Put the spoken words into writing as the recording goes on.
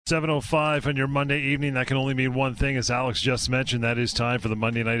7:05 on your Monday evening. That can only mean one thing, as Alex just mentioned. That is time for the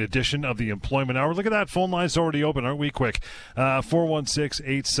Monday night edition of the Employment Hour. Look at that. Phone line's already open. Aren't we quick?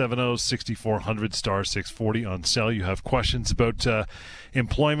 416-870-6400, star 640 on cell. You have questions about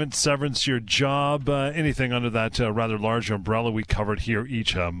employment, severance, your job, anything under that rather large umbrella. We covered here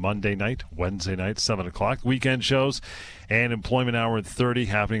each Monday night, Wednesday night, 7 o'clock. Weekend shows and Employment Hour at 30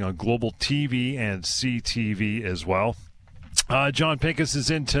 happening on Global TV and CTV as well. John Pinkus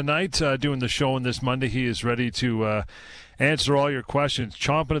is in tonight doing the show on this Monday. He is ready to answer all your questions.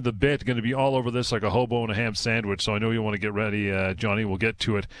 Chomping at the bit, going to be all over this like a hobo and a ham sandwich, so I know you want to get ready, Johnny. We'll get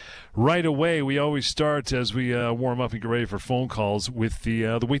to it right away. We always start as we warm up and get ready for phone calls with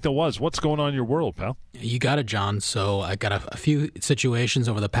the week that was. What's going on in your world, pal? You got it, John. So I got a few situations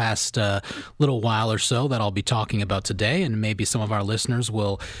over the past little while or so that I'll be talking about today, and maybe some of our listeners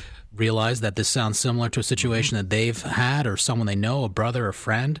will realize that this sounds similar to a situation that they've had or someone they know, a brother, a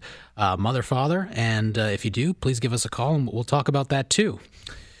friend, mother, father. And if you do, please give us a call and we'll talk about that too.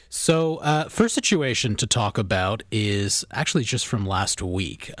 So first situation to talk about is actually just from last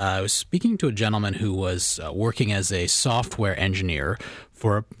week. I was speaking to a gentleman who was working as a software engineer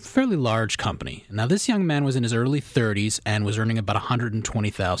for a fairly large company. Now, this young man was in his early 30s and was earning about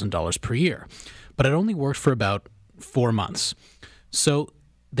 $120,000 per year, but it only worked for about 4 months. So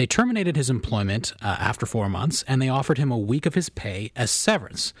they terminated his employment after 4 months, and they offered him a week of his pay as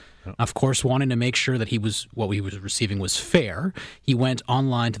severance. Of course, wanting to make sure that what he was receiving was fair, he went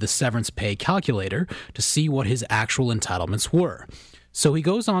online to the severance pay calculator to see what his actual entitlements were. So he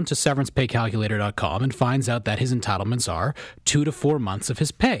goes on to severancepaycalculator.com and finds out that his entitlements are 2 to 4 months of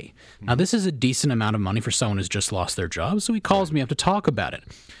his pay. Now, this is a decent amount of money for someone who's just lost their job, so he calls me up to talk about it.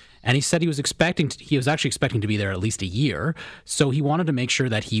 And he said he was actually expecting to be there at least a year, so he wanted to make sure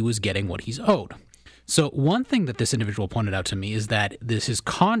that he was getting what he's owed. So one thing that this individual pointed out to me is that his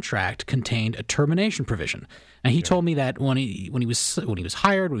contract contained a termination provision. And he told me that when he was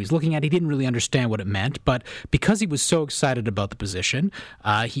hired, when he was looking at it, he didn't really understand what it meant, but because he was so excited about the position,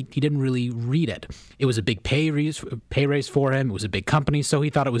 he didn't really read it. It was a big pay raise for him. It was a big company, so he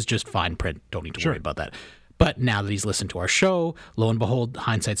thought it was just fine print. Don't need to worry about that. But now that he's listened to our show, lo and behold,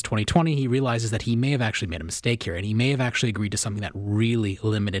 hindsight's 20/20, he realizes that he may have actually made a mistake here, and he may have actually agreed to something that really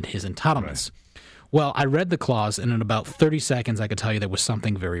limited his entitlements. Right. Well, I read the clause, and in about 30 seconds, I could tell you there was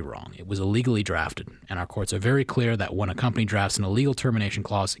something very wrong. It was illegally drafted, and our courts are very clear that when a company drafts an illegal termination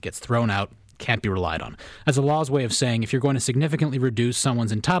clause, it gets thrown out, can't be relied on. As a law's way of saying, if you're going to significantly reduce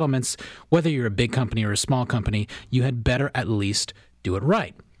someone's entitlements, whether you're a big company or a small company, you had better at least do it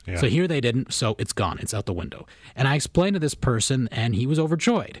right. Yeah. So here they didn't, so it's gone. It's out the window. And I explained to this person, and he was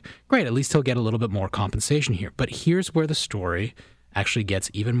overjoyed. Great, at least he'll get a little bit more compensation here. But here's where the story actually gets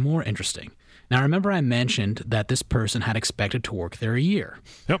even more interesting. Now, remember I mentioned that this person had expected to work there a year.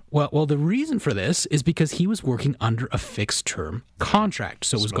 Yep. Well, the reason for this is because he was working under a fixed-term contract.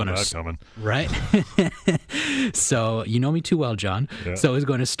 So it was going to... Right? So you know me too well, John. Yeah. So it was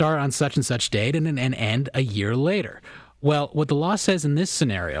going to start on such and such date and end a year later. Well, what the law says in this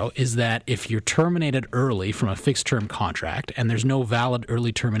scenario is that if you're terminated early from a fixed-term contract and there's no valid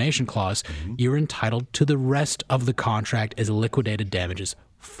early termination clause, you're entitled to the rest of the contract as liquidated damages,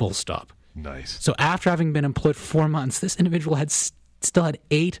 full stop. Nice. So after having been employed for 4 months, this individual still had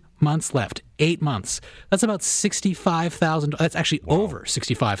 8 months left. 8 months. That's about $65,000. That's actually over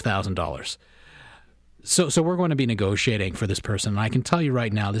 $65,000. So we're going to be negotiating for this person, and I can tell you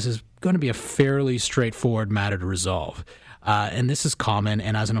right now, this is going to be a fairly straightforward matter to resolve. And this is common,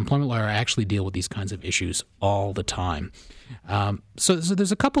 and as an employment lawyer, I actually deal with these kinds of issues all the time. So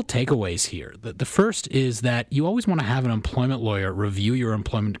there's a couple takeaways here. The first is that you always want to have an employment lawyer review your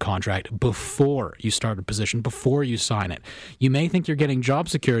employment contract before you start a position, before you sign it. You may think you're getting job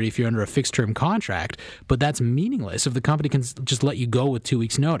security if you're under a fixed-term contract, but that's meaningless if the company can just let you go with 2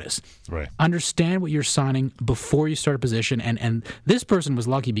 weeks' notice. Right. Understand what you're signing before you start a position, and this person was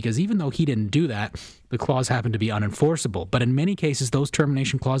lucky because even though he didn't do that, the clause happened to be unenforceable. But in many cases, those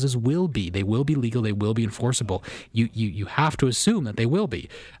termination clauses will be. They will be legal. They will be enforceable. You have to assume that they will be.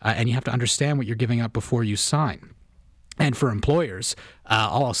 And you have to understand what you're giving up before you sign. And for employers,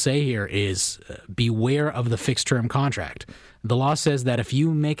 all I'll say here is beware of the fixed-term contract. The law says that if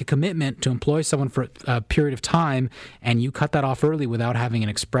you make a commitment to employ someone for a period of time and you cut that off early without having an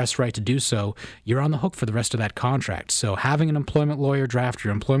express right to do so, you're on the hook for the rest of that contract. So having an employment lawyer draft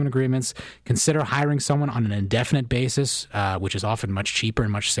your employment agreements, consider hiring someone on an indefinite basis, which is often much cheaper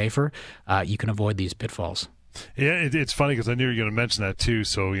and much safer. You can avoid these pitfalls. Yeah, it's funny because I knew you were going to mention that too.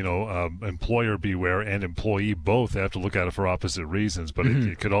 So, employer beware and employee both have to look at it for opposite reasons. But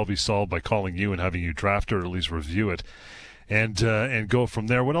it could all be solved by calling you and having you draft or at least review it. and go from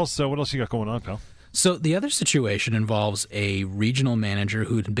there. What else? What else you got going on, pal? So the other situation involves a regional manager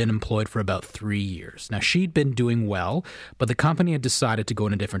who'd been employed for about 3 years. Now, she'd been doing well, but the company had decided to go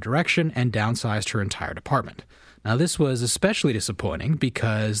in a different direction and downsized her entire department. Now, this was especially disappointing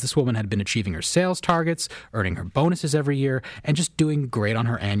because this woman had been achieving her sales targets, earning her bonuses every year, and just doing great on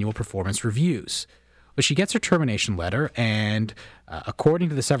her annual performance reviews. But she gets her termination letter, and according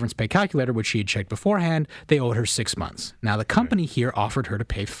to the severance pay calculator, which she had checked beforehand, they owed her 6 months. Now, the company here offered her to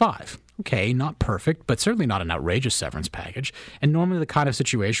pay 5. Okay, not perfect, but certainly not an outrageous severance package. And normally the kind of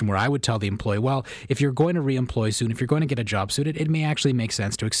situation where I would tell the employee, well, if you're going to reemploy soon, if you're going to get a job soon, it may actually make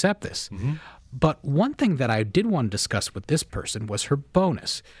sense to accept this. Mm-hmm. But one thing that I did want to discuss with this person was her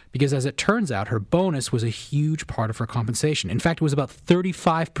bonus, because as it turns out, her bonus was a huge part of her compensation. In fact, it was about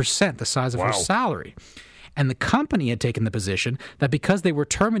 35% the size of her salary. And the company had taken the position that because they were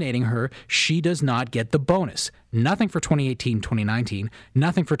terminating her, she does not get the bonus. Nothing for 2018-2019,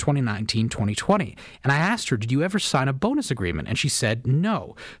 nothing for 2019-2020. And I asked her, did you ever sign a bonus agreement? And she said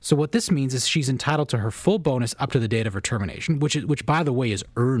no. So what this means is she's entitled to her full bonus up to the date of her termination, which by the way is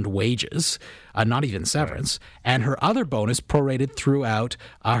earned wages, not even severance, and her other bonus prorated throughout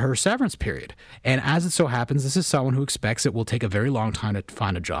her severance period. And as it so happens, this is someone who expects it will take a very long time to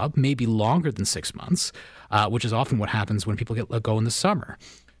find a job, maybe longer than 6 months, which is often what happens when people get let go in the summer.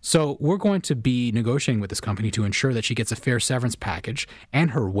 So we're going to be negotiating with this company to ensure that she gets a fair severance package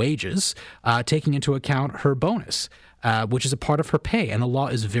and her wages, taking into account her bonus, which is a part of her pay. And the law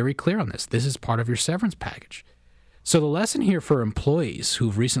is very clear on this. This is part of your severance package. So the lesson here for employees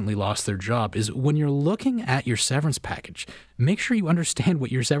who've recently lost their job is when you're looking at your severance package, make sure you understand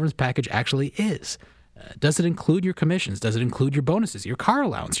what your severance package actually is. Does it include your commissions? Does it include your bonuses, your car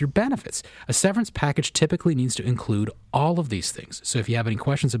allowance, your benefits? A severance package typically needs to include all of these things. So if you have any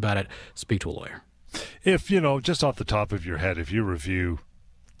questions about it, speak to a lawyer. If, just off the top of your head, if you review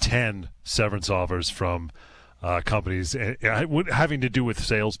 10 severance offers from companies having to do with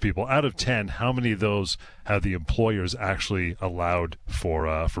salespeople, out of 10, how many of those have the employers actually allowed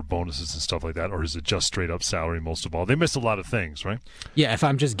for bonuses and stuff like that, or is it just straight up salary most of all? They miss a lot of things, right? Yeah, if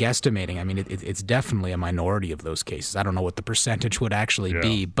I'm just guesstimating, I mean, it's definitely a minority of those cases. I don't know what the percentage would actually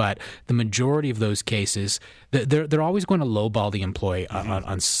be, but the majority of those cases, they're always going to lowball the employee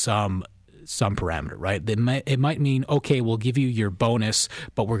on some parameter, right? It might mean, okay, we'll give you your bonus,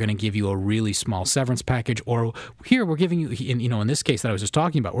 but we're going to give you a really small severance package, or here we're giving you, in this case that I was just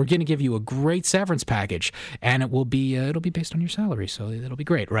talking about, we're going to give you a great severance package, and it'll be based on your salary, so it'll be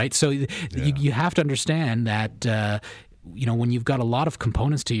great, right? So you have to understand that. When you've got a lot of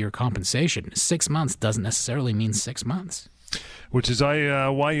components to your compensation, 6 months doesn't necessarily mean 6 months. Which is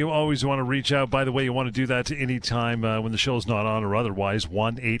why you always want to reach out. By the way, you want to do that any time when the show's not on or otherwise.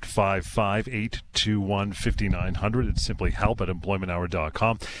 1-855-821-5900. It's simply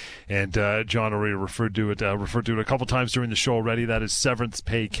help@employmenthour.com. And John already referred to it a couple times during the show already. That is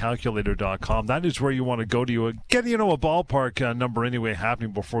severancepaycalculator.com. That is where you want to go to get a ballpark number anyway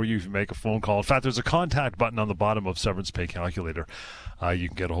happening before you even make a phone call. In fact, there's a contact button on the bottom of Severance Pay Calculator. You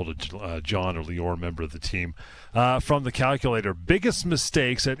can get a hold of John or Lior, member of the team, from the calculator. Biggest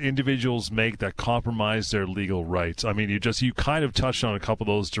mistakes that individuals make that compromise their legal rights. I mean, you kind of touched on a couple of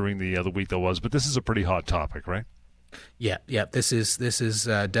those during the week that was, but this is a pretty hot topic, right? Yeah. This is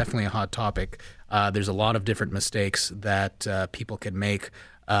definitely a hot topic. There's a lot of different mistakes that people can make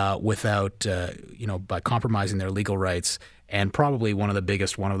without, by compromising their legal rights. And probably one of the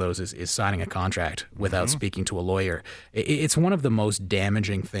biggest one of those is signing a contract without speaking to a lawyer. It's one of the most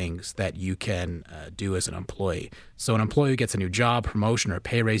damaging things that you can do as an employee. So an employee who gets a new job, promotion, or a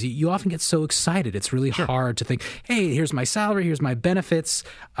pay raise, you often get so excited. It's really hard to think, hey, here's my salary, here's my benefits.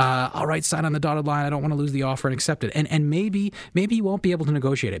 All right, sign on the dotted line. I don't want to lose the offer and accept it. And maybe you won't be able to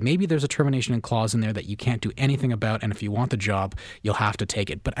negotiate it. Maybe there's a termination clause in there that you can't do anything about. And if you want the job, you'll have to take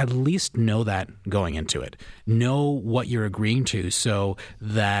it. But at least know that going into it. Know what you're agreeing to so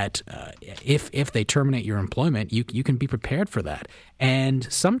that if they terminate your employment, you can be prepared for that.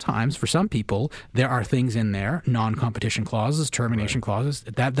 And sometimes, for some people, there are things in there, non-competition clauses, termination clauses,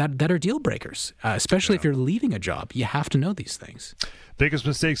 that are deal breakers, especially if you're leaving a job. You have to know these things. Biggest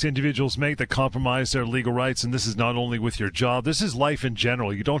mistakes individuals make that compromise their legal rights, and this is not only with your job, this is life in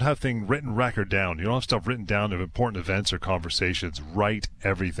general. You don't have things written record down. You don't have stuff written down of important events or conversations. Write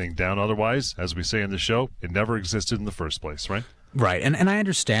everything down. Otherwise, as we say in the show, it never existed in the first place, right? Right, and I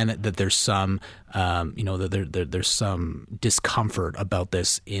understand that there's some, there's some discomfort about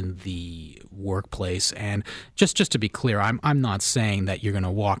this in the workplace. And just to be clear, I'm not saying that you're going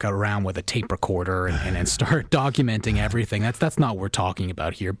to walk around with a tape recorder and start documenting everything. That's not what we're talking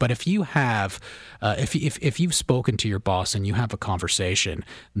about here. But if you have, if you've spoken to your boss and you have a conversation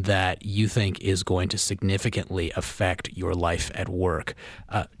that you think is going to significantly affect your life at work,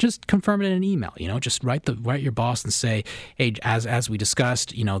 just confirm it in an email. Just write your boss and say, hey, as we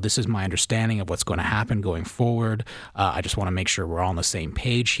discussed, this is my understanding of what's going to happen going forward. I just want to make sure we're all on the same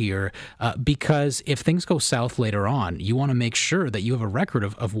page here, because if things go south later on, you want to make sure that you have a record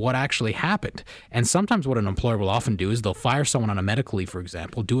of what actually happened. And sometimes what an employer will often do is they'll fire someone on a medical leave, for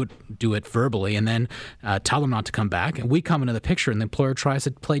example, do it verbally, and then tell them not to come back. And we come into the picture, and the employer tries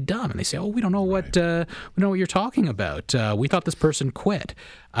to play dumb, and they say, "Oh, we don't know what you're talking about. We thought this person quit."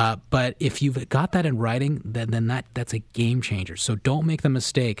 But if you've got that in writing, then that's a game changer. So don't make the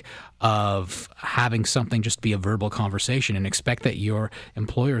mistake of having something just be a verbal conversation and expect that your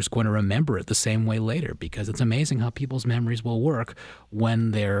employer is going to remember it the same way later, because it's amazing how people's memories will work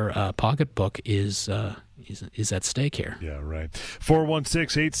when their pocketbook is at stake here. Yeah, right.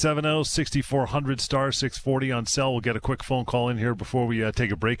 416-870-6400 star 640 on cell. We'll get a quick phone call in here before we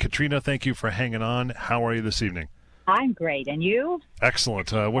take a break. Katrina, thank you for hanging on. How are you this evening? I'm great. And you?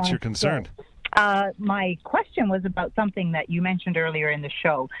 Excellent. What's your concern? My question was about something that you mentioned earlier in the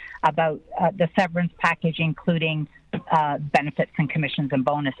show about the severance package, including benefits and commissions and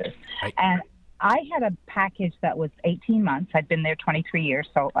bonuses. Right. And I had a package that was 18 months. I'd been there 23 years,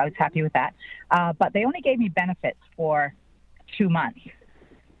 so I was happy with that. But they only gave me benefits for 2 months,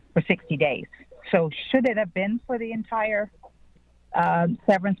 for 60 days. So should it have been for the entire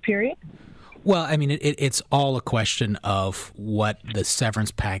severance period? Well, I mean, it's all a question of what the severance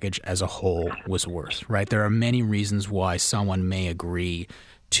package as a whole was worth, right? There are many reasons why someone may agree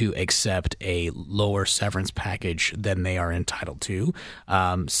to accept a lower severance package than they are entitled to.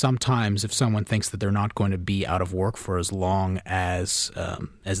 Sometimes if someone thinks that they're not going to be out of work for as long as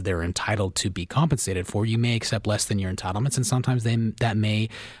they're entitled to be compensated for, you may accept less than your entitlements, and sometimes that may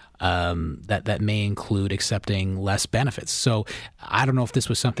include accepting less benefits. So I don't know if this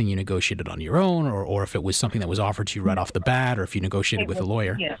was something you negotiated on your own, or if it was something that was offered to you right off the bat, or if you negotiated with a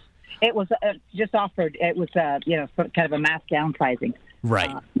lawyer. Yeah, it was just offered. It was kind of a mass downsizing.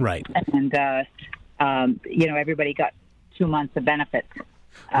 Right, right. And everybody got 2 months of benefits.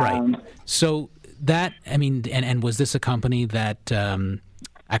 Right. So that, I mean, and was this a company that?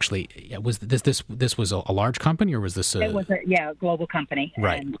 Actually, was this was a large company, or was this a? It was a global company.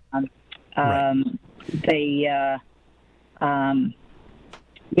 Right. And, right.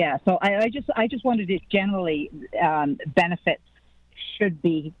 So I just wondered if generally benefits should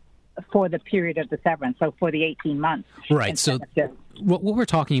be for the period of the severance, so for the 18 months. Right. So what we're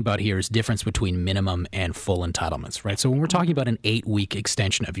talking about here is difference between minimum and full entitlements, right? So when we're talking about an 8-week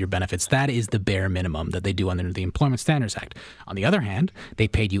extension of your benefits, that is the bare minimum that they do under the Employment Standards Act. On the other hand, they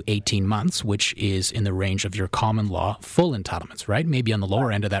paid you 18 months, which is in the range of your common law full entitlements, right? Maybe on the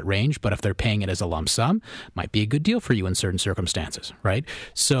lower end of that range, but if they're paying it as a lump sum, might be a good deal for you in certain circumstances, right?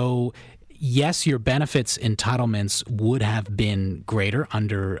 So yes, your benefits entitlements would have been greater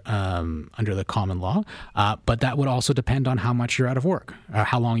under the common law, but that would also depend on how much you're out of work, or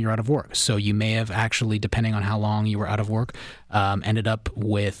how long you're out of work. So you may have actually, depending on how long you were out of work, ended up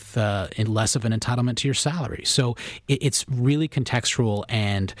with less of an entitlement to your salary. So it's really contextual,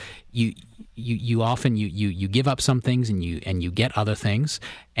 and you often give up some things and you get other things,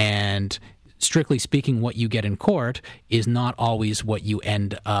 and strictly speaking, what you get in court is not always what you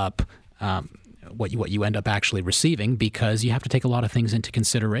end up. What you end up actually receiving, because you have to take a lot of things into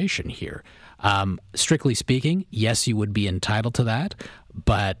consideration here. Strictly speaking, yes, you would be entitled to that,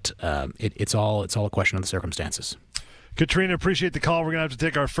 but it's all a question of the circumstances. Katrina, appreciate the call. We're going to have to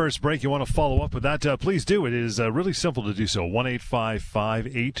take our first break. You want to follow up with that? Please do. It is really simple to do so.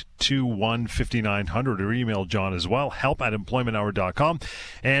 1-855-821-5900, or email John as well, help@employmenthour.com.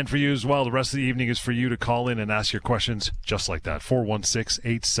 And for you as well, the rest of the evening is for you to call in and ask your questions just like that.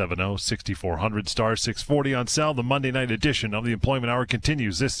 416-870-6400, star 640 on cell. The Monday night edition of the Employment Hour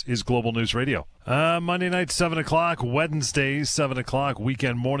continues. This is Global News Radio. Monday night, 7 o'clock. Wednesdays, 7 o'clock.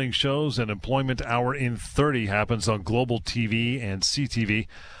 Weekend morning shows. And Employment Hour in 30 happens on Global TV and CTV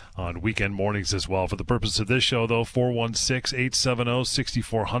on weekend mornings as well. For the purpose of this show, though,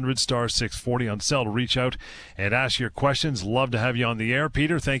 416-870-6400, star 640 on cell to reach out and ask your questions. Love to have you on the air.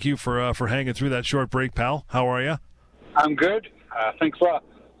 Peter, thank you for hanging through that short break, pal. How are you? I'm good. Thanks a lot.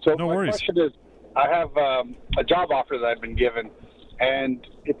 So no my worries. question is, I have a job offer that I've been given, And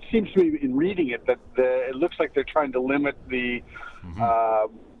it seems to me in reading it that it looks like they're trying to limit the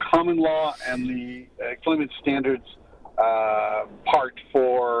common law and the employment standards part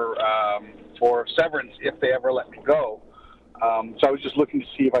for severance if they ever let me go. So I was just looking to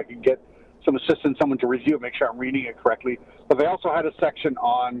see if I could get some assistance, someone to review it, make sure I'm reading it correctly. But they also had a section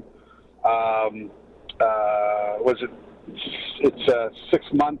on, it's 6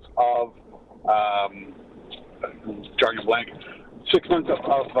 months of, drawing a blank, 6 months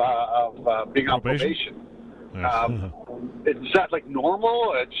of being on probation. Is that like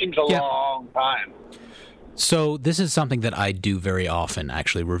normal? It seems a long time. So this is something that I do very often,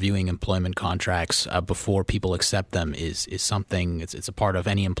 actually. Reviewing employment contracts before people accept them is something, it's a part of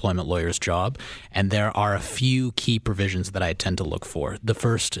any employment lawyer's job. And there are a few key provisions that I tend to look for. The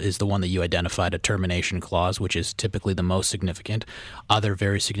first is the one that you identified, a termination clause, which is typically the most significant. Other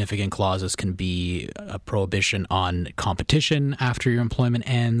very significant clauses can be a prohibition on competition after your employment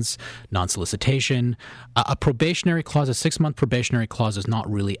ends, non-solicitation. A probationary clause, a 6-month probationary clause, is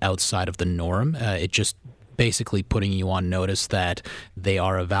not really outside of the norm. It just basically putting you on notice that they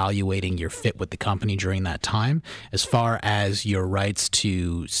are evaluating your fit with the company during that time. As far as your rights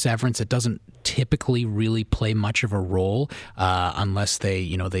to severance, it doesn't typically really play much of a role unless they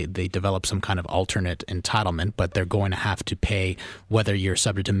develop some kind of alternate entitlement, but they're going to have to pay, whether you're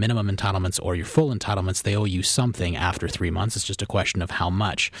subject to minimum entitlements or your full entitlements, they owe you something after 3 months. It's just a question of how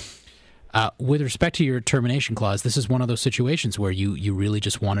much. With respect to your termination clause, this is one of those situations where you really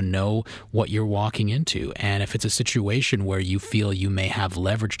just want to know what you're walking into. And if it's a situation where you feel you may have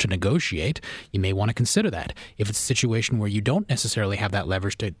leverage to negotiate, you may want to consider that. If it's a situation where you don't necessarily have that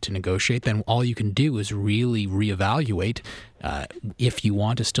leverage to negotiate, then all you can do is really reevaluate if you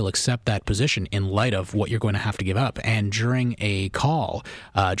want to still accept that position in light of what you're going to have to give up. And during a call,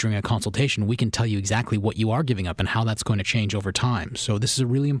 during a consultation, we can tell you exactly what you are giving up and how that's going to change over time. So this is a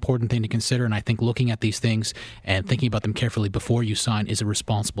really important thing to consider, and I think looking at these things and thinking about them carefully before you sign is a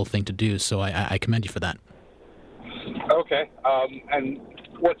responsible thing to do. So I commend you for that. Okay. And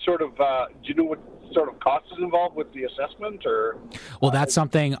what sort of, do you know what sort of cost is involved with the assessment, or? Well, that's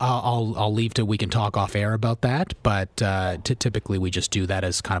something I'll leave to, we can talk off air about that, but typically we just do that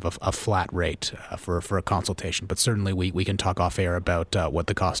as kind of a flat rate for a consultation, but certainly we can talk off air about what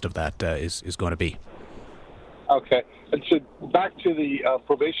the cost of that is going to be. Okay. And so back to the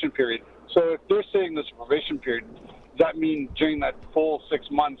probation period. So if they're saying this probation period, does that mean during that full 6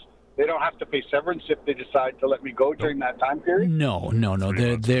 months, they don't have to pay severance if they decide to let me go during that time period? No.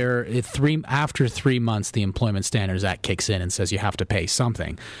 After 3 months, the Employment Standards Act kicks in and says you have to pay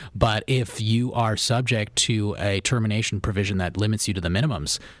something. But if you are subject to a termination provision that limits you to the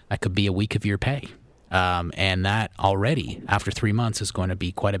minimums, that could be a week of your pay. And that already, after 3 months, is going to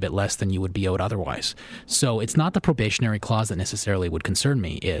be quite a bit less than you would be owed otherwise. So it's not the probationary clause that necessarily would concern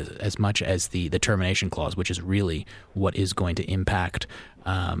me as much as the termination clause, which is really what is going to impact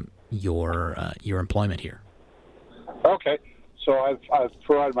your employment here. Okay. So I've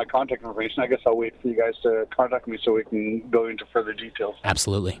provided my contact information. I guess I'll wait for you guys to contact me so we can go into further details.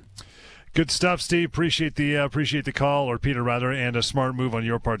 Absolutely. Good stuff, Steve. Appreciate the call, or Peter rather, and a smart move on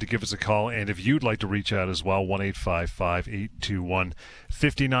your part to give us a call. And if you'd like to reach out as well,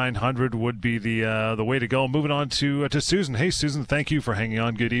 1-855-821-5900 would be the way to go. Moving on to Susan. Hey, Susan, thank you for hanging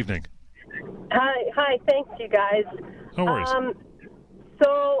on. Good evening. Hi. Thanks, you guys. No worries.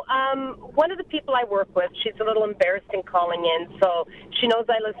 So one of the people I work with, she's a little embarrassed in calling in, so she knows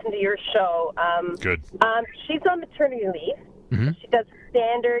I listen to your show. Good. She's on maternity leave. Mm-hmm. She does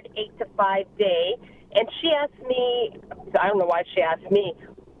standard 8 to 5 day, and she asked me, I don't know why she asked me,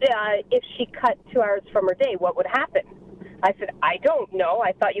 if she cut 2 hours from her day, what would happen? I said, I don't know.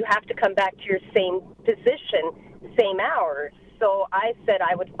 I thought you have to come back to your same position, same hours. So I said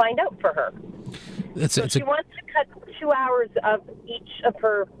I would find out for her. She wants to cut 2 hours of each of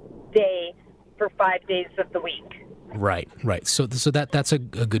her day for 5 days of the week. Right. So that's a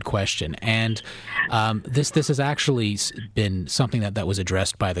good question, and this has actually been something that was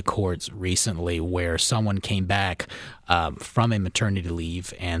addressed by the courts recently, where someone came back from a maternity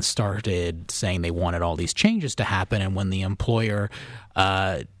leave and started saying they wanted all these changes to happen, and when the employer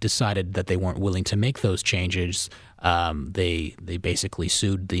decided that they weren't willing to make those changes, they basically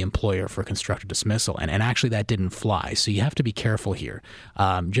sued the employer for constructive dismissal, and actually that didn't fly. So you have to be careful here.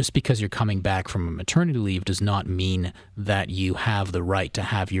 Just because you're coming back from a maternity leave does not mean that you have the right to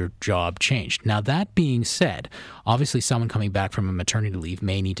have your job changed. Now, that being said, obviously someone coming back from a maternity leave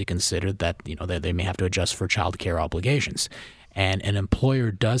may need to consider that, that they may have to adjust for child care obligations. and an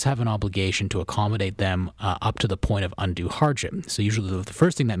employer does have an obligation to accommodate them up to the point of undue hardship. So usually the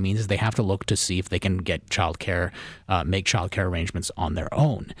first thing that means is they have to look to see if they can get make childcare arrangements on their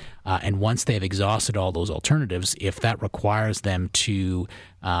own. And once they've exhausted all those alternatives, if that requires them to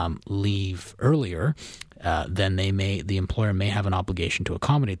leave earlier, then the employer may have an obligation to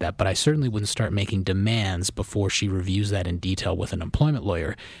accommodate that. But I certainly wouldn't start making demands before she reviews that in detail with an employment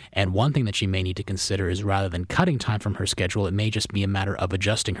lawyer. And one thing that she may need to consider is, rather than cutting time from her schedule, it may just be a matter of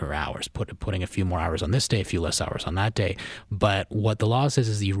adjusting her hours, putting a few more hours on this day, a few less hours on that day. But what the law says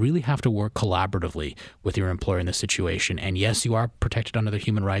is you really have to work collaboratively with your employer in this situation. And yes, you are protected under the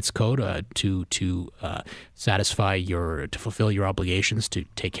Human Rights Code to fulfill your obligations to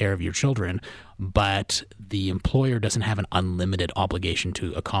take care of your children, but the employer doesn't have an unlimited obligation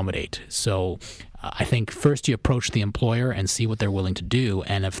to accommodate. So I think first you approach the employer and see what they're willing to do,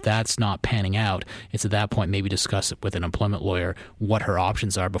 and if that's not panning out, it's at that point maybe discuss it with an employment lawyer what her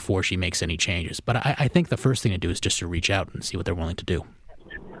options are before she makes any changes. But I think the first thing to do is just to reach out and see what they're willing to do.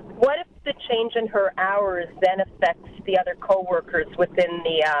 What if the change in her hours then affects the other coworkers within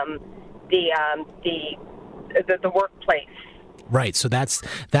the workplace? Right. So that's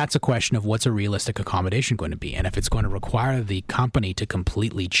a question of what's a realistic accommodation going to be. And if it's going to require the company to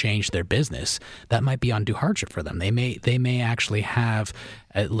completely change their business, that might be undue hardship for them. They may actually have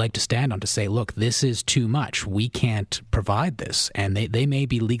a leg to stand on to say, look, this is too much. We can't provide this. And they may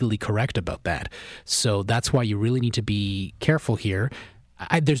be legally correct about that. So that's why you really need to be careful here.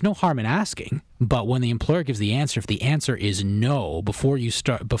 There's no harm in asking, but when the employer gives the answer, if the answer is no, before she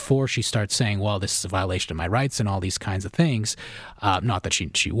starts saying, well, this is a violation of my rights and all these kinds of things, not that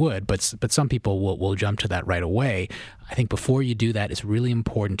she would, but some people will jump to that right away. I think before you do that, it's really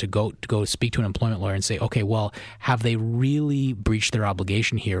important to go speak to an employment lawyer and say, okay, well, have they really breached their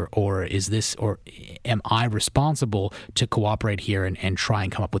obligation here, or am I responsible to cooperate here and try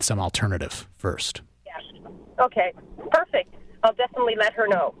and come up with some alternative first? Yes. Okay. Perfect. I'll definitely let her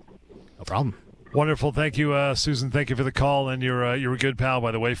know. No problem. Wonderful. Thank you, Susan. Thank you for the call. And you're a good pal,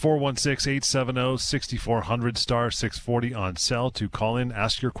 by the way. 416-870-6400 star 640 on cell to call in,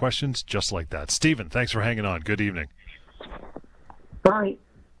 ask your questions just like that. Stephen, thanks for hanging on. Good evening. Hi.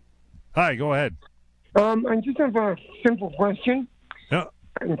 Hi, go ahead. I just have a simple question. Yeah.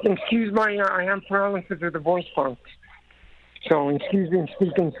 Excuse I have paralysis of the voice box. So excuse me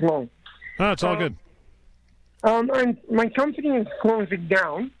speaking slow. No, it's all good. My company is closing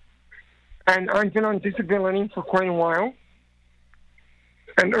down, and I've been on disability for quite a while.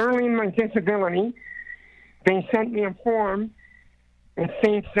 And early in my disability, they sent me a form that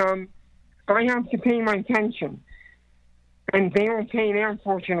states I have to pay my pension, and they will pay their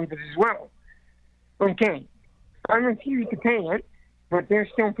portion of it as well. Okay, I refuse to pay it, but they're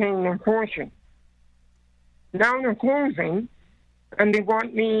still paying their portion. Now they're closing, and they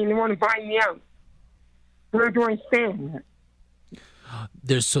want to buy me out. Where do I stand?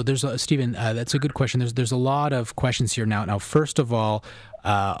 Stephen, that's a good question. There's a lot of questions here now. Now, first of all,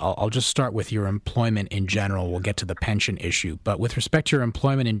 I'll just start with your employment in general. We'll get to the pension issue. But with respect to your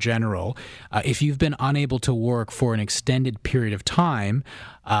employment in general, if you've been unable to work for an extended period of time,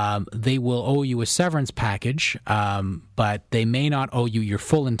 they will owe you a severance package, but they may not owe you your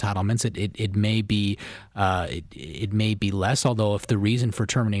full entitlements. It may be less. Although if the reason for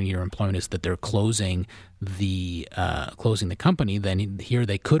terminating your employment is that they're closing the company, then here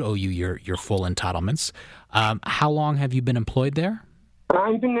they could owe you your full entitlements. How long have you been employed there?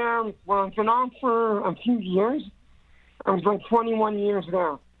 I've been there. Well, I've been on for a few years. I was like 21 years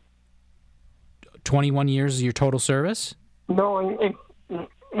now. 21 years is your total service? No,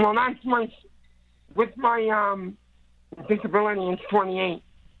 that's with my disability, it's 28.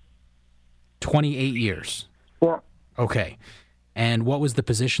 28 years? Yeah. Okay. And what was the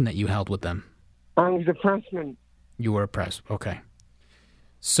position that you held with them? I was a pressman. You were a press. Okay.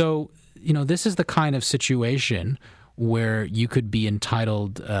 So, this is the kind of situation where you could be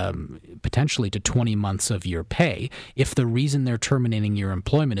entitled potentially to 20 months of your pay if the reason they're terminating your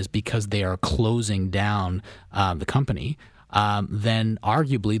employment is because they are closing down the company. Then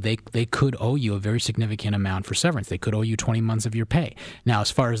arguably they could owe you a very significant amount for severance. They could owe you 20 months of your pay. Now,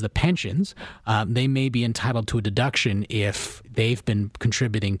 as far as the pensions, they may be entitled to a deduction if they've been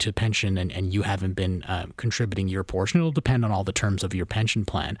contributing to pension and you haven't been contributing your portion. It'll depend on all the terms of your pension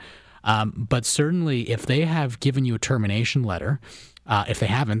plan. But certainly, if they have given you a termination letter, if they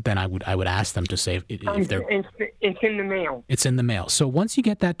haven't, then I would ask them to say if they're. It's in the mail. It's in the mail. So once you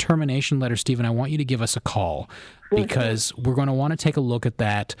get that termination letter, Stephen, I want you to give us a call because we're going to want to take a look at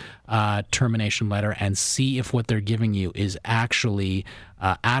that termination letter and see if what they're giving you is actually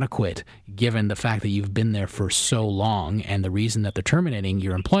adequate, given the fact that you've been there for so long, and the reason that they're terminating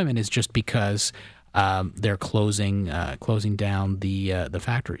your employment is just because they're closing down the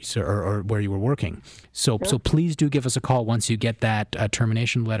factories or where you were working. So please do give us a call once you get that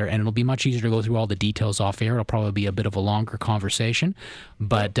termination letter, and it'll be much easier to go through all the details off air. It'll probably be a bit of a longer conversation,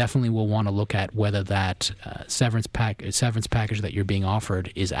 but definitely we'll want to look at whether that severance package that you're being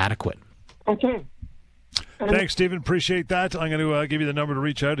offered is adequate. Okay. Thanks, Stephen. Appreciate that. I'm going to give you the number to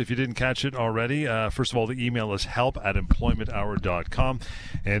reach out if you didn't catch it already. First of all, the email is help@employmenthour.com.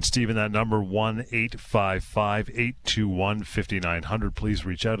 And, Stephen, that number, 1-855-821-5900. Please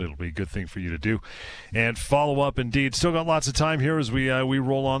reach out. It'll be a good thing for you to do. And follow up, indeed. Still got lots of time here as we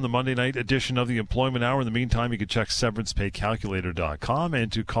roll on the Monday night edition of the Employment Hour. In the meantime, you can check severancepaycalculator.com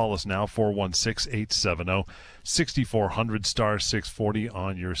and to call us now, 416-870-6400, star 640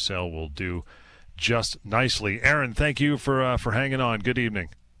 on your cell will do just nicely. Aaron, thank you for hanging on. Good evening.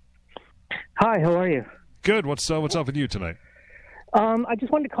 Hi, how are you? Good. What's up with you tonight? I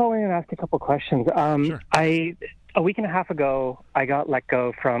just wanted to call in and ask a couple questions. Sure. A week and a half ago, I got let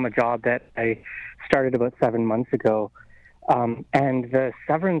go from a job that I started about 7 months ago, and the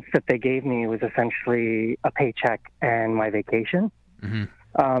severance that they gave me was essentially a paycheck and my vacation. Mm-hmm.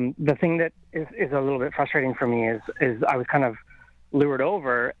 The thing that is a little bit frustrating for me is I was kind of lured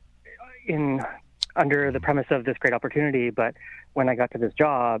over under the premise of this great opportunity, but when I got to this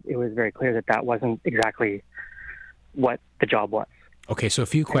job, it was very clear that wasn't exactly what the job was. Okay, so a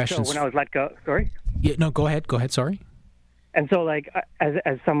few questions. So when I was let go, sorry? Yeah, no, go ahead, sorry. And so, like,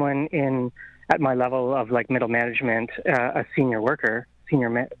 as someone at my level of, like, middle management, a senior worker,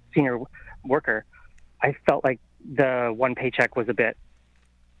 I felt like the one paycheck was a bit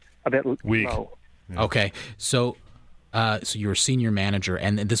weak. Low. Yeah. Okay, so you're a senior manager,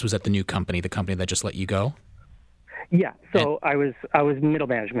 and this was at the new company, the company that just let you go? Yeah. So I was middle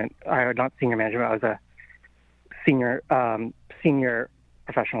management, not senior management. I was a senior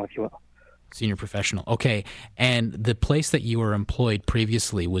professional, if you will. Senior professional. Okay. And the place that you were employed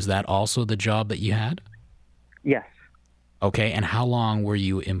previously, was that also the job that you had? Yes. Okay. And how long were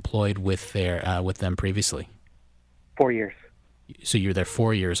you employed with them previously? 4 years. So you're there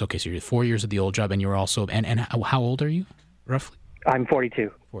 4 years. Okay, so you're 4 years of the old job, and you're also and how old are you, roughly? I'm 42.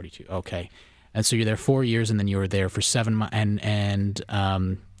 42. Okay, and so you're there 4 years, and then you were there for 7 months.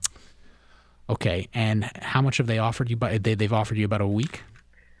 Okay, and how much have they offered you? They've offered you about a week.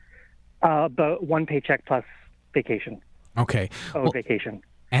 About one paycheck plus vacation. Okay. Vacation.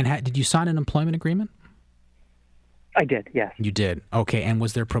 And did you sign an employment agreement? I did. Yes. You did. Okay, and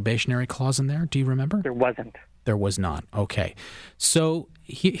was there a probationary clause in there? Do you remember? There wasn't. There was not. Okay. So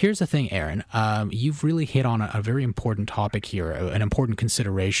here's the thing, Aaron. You've really hit on a very important topic here, an important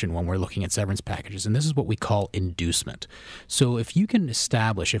consideration when we're looking at severance packages, and this is what we call inducement. So if we can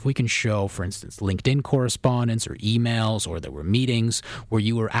show, for instance, LinkedIn correspondence or emails, or there were meetings where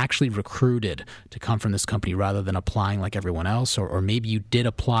you were actually recruited to come from this company rather than applying like everyone else, or maybe you did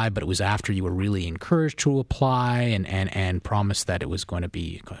apply, but it was after you were really encouraged to apply and promised that it was going to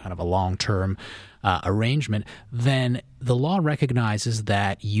be kind of a long-term arrangement, then the law recognizes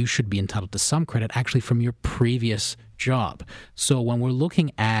that you should be entitled to some credit actually from your previous job. So when we're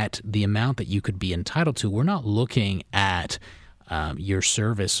looking at the amount that you could be entitled to, we're not looking at your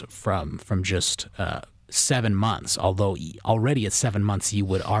service from just 7 months, although already at 7 months you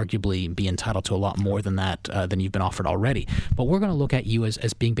would arguably be entitled to a lot more than that, than you've been offered already. But we're going to look at you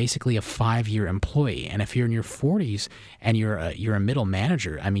as being basically a 5-year employee. And if you're in your 40s and you're a middle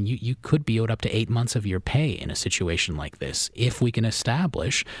manager, I mean, you could be owed up to 8 months of your pay in a situation like this, if we can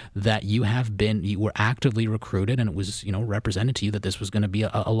establish that you were actively recruited and it was represented to you that this was going to be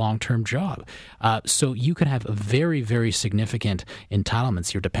a long-term job. So you could have very, very significant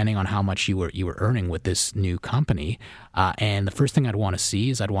entitlements here, depending on how much you were earning with this new company. And the first thing I'd want to see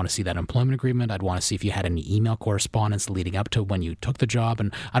is I'd want to see that employment agreement. I'd want to see if you had any email correspondence leading up to when you took the job.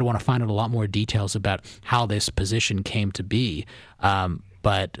 And I'd want to find out a lot more details about how this position came to be.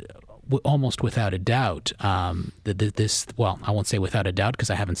 But almost without a doubt, I won't say without a doubt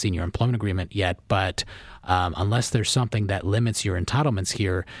because I haven't seen your employment agreement yet, but unless there's something that limits your entitlements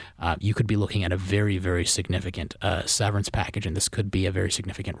here, you could be looking at a very, very significant severance package, and this could be a very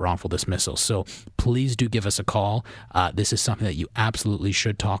significant wrongful dismissal. So please do give us a call. This is something that you absolutely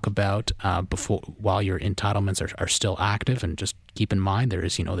should talk about while your entitlements are still active, and just keep in mind there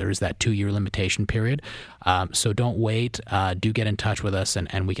is that 2-year limitation period. So don't wait. Do get in touch with us,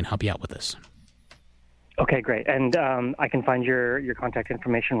 and we can help you out with this. Okay, great. And I can find your contact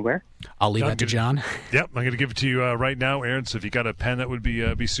information where? I'll leave that to John. Yep, I'm going to give it to you right now, Aaron. So if you got a pen, that would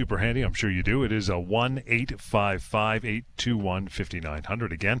be super handy. I'm sure you do. It is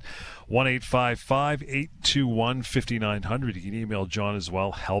 1-855-821-5900. Again, 1-855-821-5900. You can email John as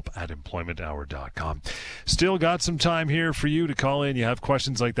well, help@employmenthour.com. Still got some time here for you to call in. You have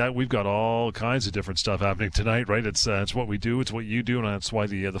questions like that. We've got all kinds of different stuff happening tonight, right? It's what we do. It's what you do, and that's why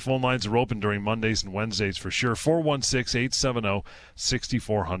the phone lines are open during Mondays and Wednesdays for sure.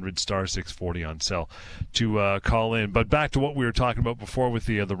 416-870-6400, star 640 on cell to call in. But back to what we were talking about before with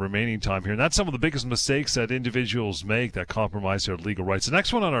the remaining time here. And that's some of the biggest mistakes that individuals make that compromise their legal rights. The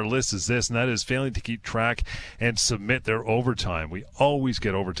next one on our list is this, and that is failing to keep track and submit their overtime. We always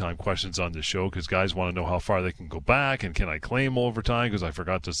get overtime questions on the show because guys want to know how far they can go back and can I claim overtime because I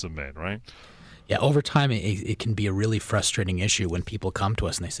forgot to submit, right? Yeah, overtime, it can be a really frustrating issue when people come to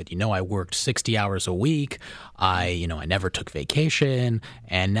us and they said, I worked 60 hours a week, I never took vacation,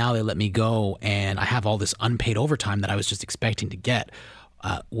 and now they let me go, and I have all this unpaid overtime that I was just expecting to get.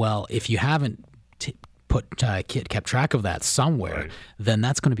 Well, if you haven't kept track of that somewhere, right, then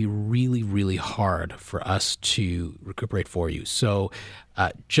that's going to be really, really hard for us to recuperate for you. So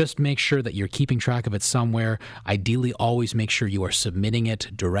just make sure that you're keeping track of it somewhere. Ideally, always make sure you are submitting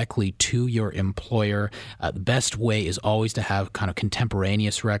it directly to your employer. The best way is always to have kind of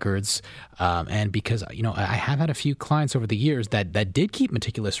contemporaneous records. And because, I have had a few clients over the years that did keep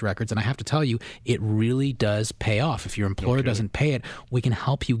meticulous records, and I have to tell you, it really does pay off. If your employer doesn't pay it, we can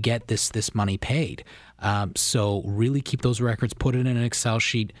help you get this money paid. So really keep those records, put it in an Excel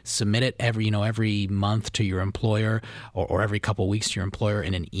sheet, submit it every month to your employer or every couple of weeks to your employer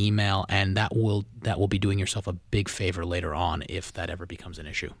in an email, and that will be doing yourself a big favor later on if that ever becomes an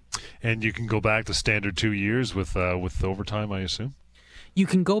issue. And you can go back to standard 2 years with overtime, I assume? You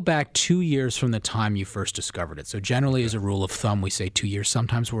can go back 2 years from the time you first discovered it. So generally, as a rule of thumb, we say 2 years.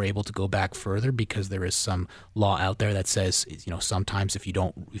 Sometimes we're able to go back further because there is some law out there that says, sometimes if you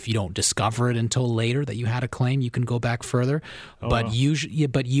don't discover it until later that you had a claim, you can go back further.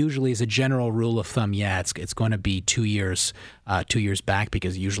 Usually, as a general rule of thumb, it's going to be 2 years, 2 years back,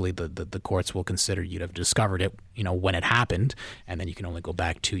 because usually the courts will consider you'd have discovered it, when it happened, and then you can only go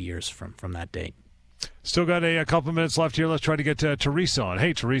back 2 years from that date. Still got a couple minutes left here. Let's try to get Teresa on.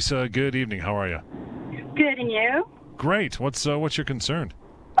 Hey, Teresa, good evening. How are you? Good, and you? Great. What's your concern?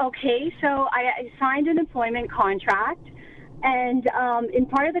 Okay, so I signed an employment contract, and in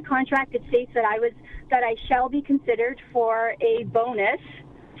part of the contract it states that I shall be considered for a bonus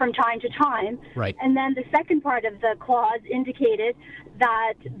from time to time. Right. And then the second part of the clause indicated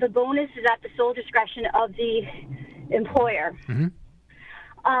that the bonus is at the sole discretion of the employer. Mm-hmm.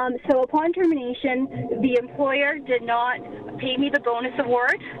 So upon termination, the employer did not pay me the bonus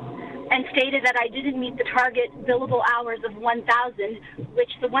award and stated that I didn't meet the target billable hours of 1,000,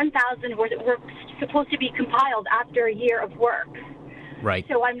 which the 1,000 were supposed to be compiled after a year of work. Right.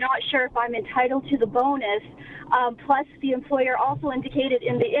 So I'm not sure if I'm entitled to the bonus. Plus, the employer also indicated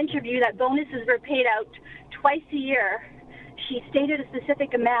in the interview that bonuses were paid out twice a year. She stated a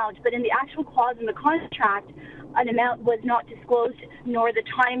specific amount, but in the actual clause in the contract, an amount was not disclosed, nor the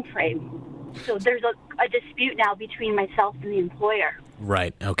time frame. So there's a dispute now between myself and the employer.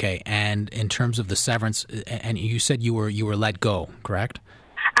 Right. Okay. And in terms of the severance, and you said you were let go, correct?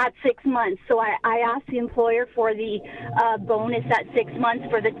 At 6 months. So I asked the employer for the bonus at 6 months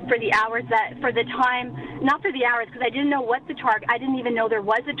for the hours for the time, not for the hours, because I didn't know what the target. I didn't even know there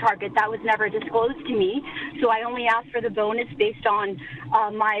was a target. That was never disclosed to me. So I only asked for the bonus based on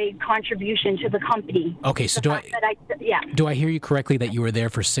my contribution to the company. Okay. So do I hear you correctly that you were there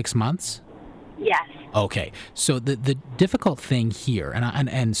for 6 months? Yes. Okay. So the difficult thing here,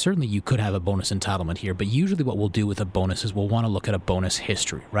 and certainly you could have a bonus entitlement here, but usually what we'll do with a bonus is we'll want to look at a bonus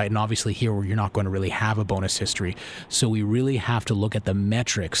history, right? And obviously here you're not going to really have a bonus history, so we really have to look at the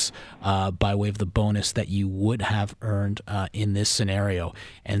metrics by way of the bonus that you would have earned in this scenario.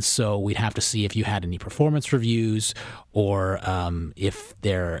 And so we'd have to see if you had any performance reviews, or if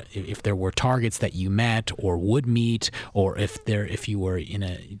there were targets that you met or would meet, or if you were in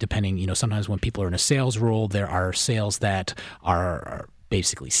a, depending, sometimes when people are in a sales role, there are sales that are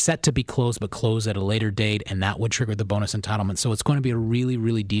basically set to be closed but closed at a later date, and that would trigger the bonus entitlement. So it's going to be a really,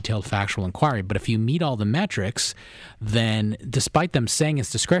 really detailed factual inquiry. But if you meet all the metrics, then despite them saying it's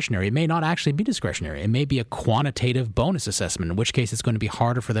discretionary, it may not actually be discretionary. It may be a quantitative bonus assessment, in which case it's going to be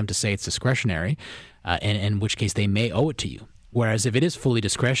harder for them to say it's discretionary, and in which case they may owe it to you. Whereas if it is fully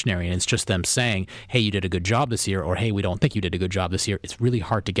discretionary and it's just them saying, hey, you did a good job this year, or hey, we don't think you did a good job this year, it's really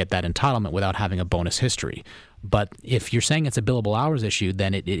hard to get that entitlement without having a bonus history. But if you're saying it's a billable hours issue,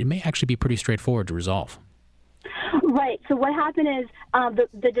 then it may actually be pretty straightforward to resolve. Right. So what happened is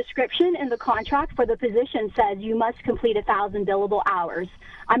the description in the contract for the position says you must complete 1,000 billable hours.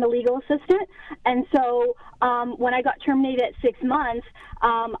 I'm a legal assistant, and so when I got terminated at 6 months,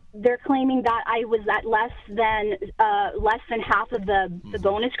 they're claiming that I was at less than half of the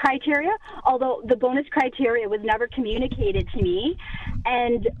bonus criteria. Although the bonus criteria was never communicated to me,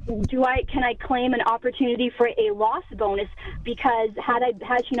 and can I claim an opportunity for a loss bonus? Because had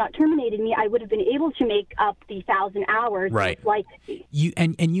she not terminated me, I would have been able to make up the 1,000 hours. Right.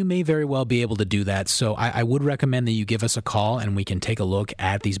 You may very well be able to do that. So I would recommend that you give us a call and we can take a look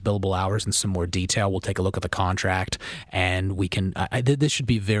at these billable hours in some more detail. We'll take a look at the contract, and we can. This should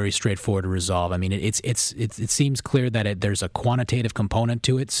be very straightforward to resolve. I mean, it seems clear that there's a quantitative component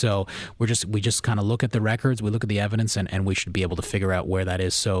to it. So we just kind of look at the records, we look at the evidence, and we should be able to figure out where that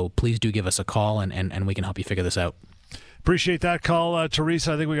is. So please do give us a call, and we can help you figure this out. Appreciate that call,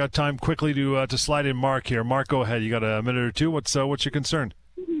 Teresa. I think we got time quickly to slide in Mark here. Mark, go ahead. You got a minute or two. What's your concern?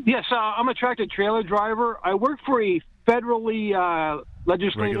 Yes, I'm a tractor trailer driver. I work for a federally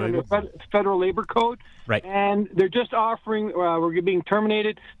legislated under federal labor code, right? And they're just offering. We're being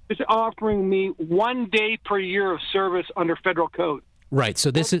terminated. Just offering me 1 day per year of service under federal code. Right.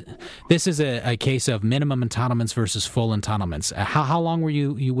 So this is a case of minimum entitlements versus full entitlements. How long were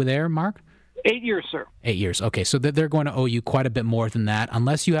you there, Mark? 8 years, sir. 8 years. Okay, so they're going to owe you quite a bit more than that.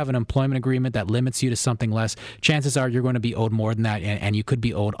 Unless you have an employment agreement that limits you to something less, chances are you're going to be owed more than that, and you could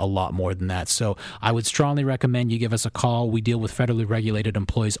be owed a lot more than that. So I would strongly recommend you give us a call. We deal with federally regulated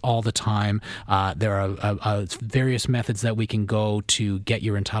employees all the time. There are various methods that we can go to get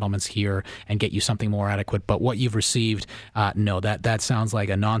your entitlements here and get you something more adequate. But what you've received, no, that sounds like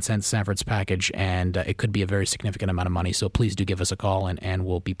a nonsense Sanford's package, and it could be a very significant amount of money. So please do give us a call, and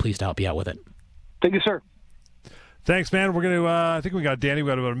we'll be pleased to help you out with it. Thank you, sir. Thanks, man. We're going to, I think we got Danny. We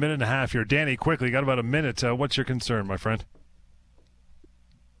got about a minute and a half here. Danny, quickly, got about a minute. What's your concern, my friend?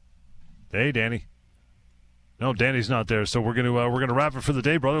 Hey, Danny. No, Danny's not there. So we're going to wrap it for the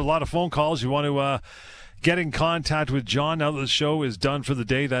day, brother. A lot of phone calls. You want to get in contact with John now that the show is done for the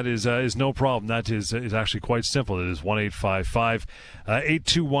day? That is no problem. That is actually quite simple. It is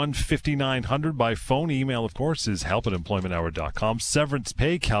 1-855-821-5900 by phone. Email, of course, is help@employmenthour.com.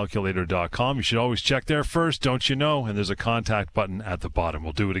 Severancepaycalculator.com. You should always check there first, don't you know? And there's a contact button at the bottom.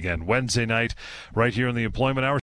 We'll do it again Wednesday night right here in the Employment Hour.